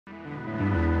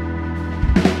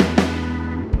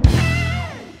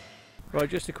Right,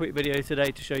 just a quick video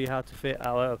today to show you how to fit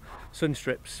our sun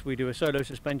strips. We do a solo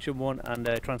suspension one and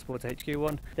a Transporter HQ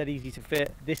one. Dead easy to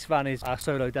fit. This van is our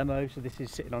solo demo, so this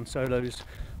is sitting on solos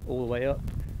all the way up.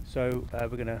 So we're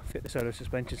going to fit the solo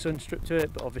suspension sun strip to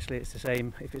it, but obviously it's the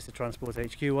same if it's the Transporter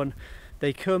HQ one.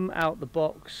 They come out the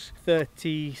box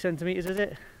 30 centimeters, is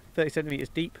it? 30 centimeters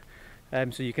deep.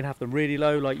 So you can have them really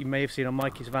low like you may have seen on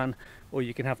Mikey's van, or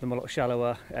you can have them a lot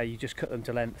shallower. You just cut them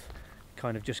to length,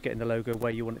 kind of just getting the logo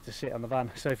where you want it to sit on the van.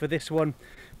 So for this one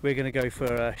we're going to go for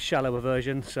a shallower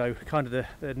version, so kind of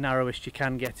the narrowest you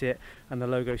can get it, and the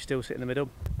logo still sit in the middle,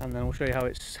 and then we'll show you how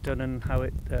it's done and how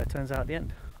it turns out at the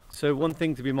end. So one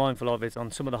thing to be mindful of is on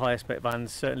some of the higher spec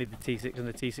vans, certainly the T6 and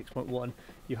the T6.1,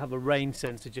 you have a rain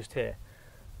sensor just here,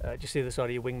 just the other side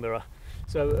of your wing mirror.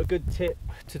 So a good tip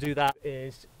to do that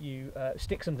is you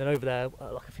stick something over there,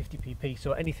 like a 50p piece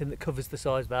or anything that covers the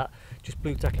size of that. Just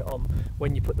blue tack it on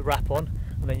when you put the wrap on,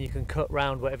 and then you can cut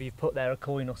round whatever you've put there, a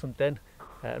coin or something,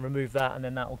 and remove that, and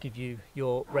then that will give you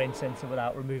your rain sensor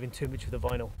without removing too much of the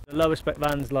vinyl. The lower spec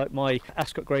vans like my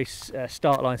Ascot Grace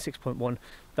Start Line 6.1,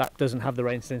 that doesn't have the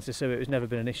rain sensor, so it has never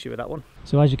been an issue with that one.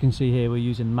 So as you can see here, we're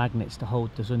using magnets to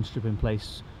hold the sun strip in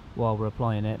place while we're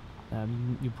applying it.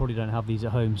 You probably don't have these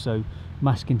at home, so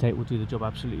masking tape will do the job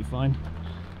absolutely fine.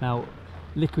 Now,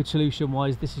 liquid solution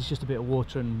wise, this is just a bit of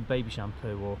water and baby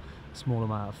shampoo, or a small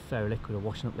amount of fairy liquid or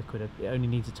washing up liquid. It only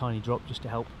needs a tiny drop just to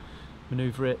help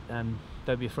manoeuvre it.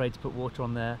 Don't be afraid to put water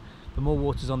on there. The more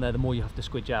water's on there, the more you have to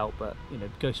squidge out, but you know,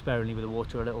 go sparingly with the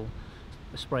water.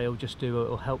 A spray will just do,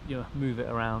 it'll help you move it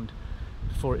around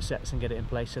before it sets and get it in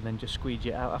place, and then just squeeze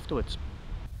it out afterwards.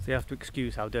 So you have to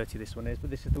excuse how dirty this one is, but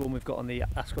this is the one we've got on the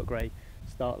Ascot Grey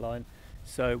Start Line.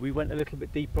 So we went a little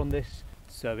bit deeper on this,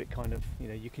 so it kind of,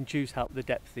 you can choose how the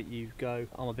depth that you go.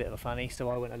 I'm a bit of a fanny, so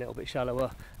I went a little bit shallower,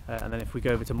 and then if we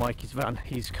go over to Mikey's van,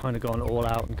 he's kind of gone all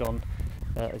out and gone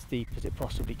as deep as it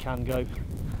possibly can go.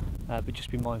 But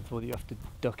just be mindful that you have to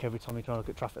duck every time you try to look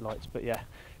at traffic lights. But yeah,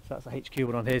 so that's the HQ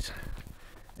one on his,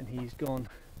 and he's gone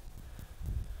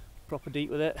proper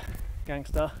deep with it.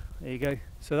 Gangster, there you go.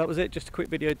 So that was it, just a quick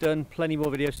video done. Plenty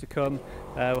more videos to come.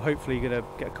 We're hopefully going to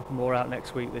get a couple more out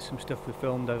next week. There's some stuff we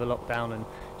filmed over lockdown and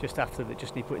just after that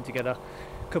just need putting together.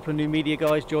 A couple of new media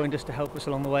guys joined us to help us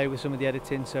along the way with some of the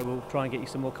editing, so we'll try and get you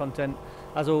some more content.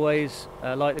 As always,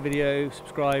 like the video,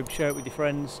 subscribe, share it with your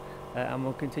friends, and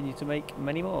we'll continue to make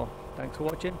many more. Thanks for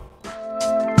watching.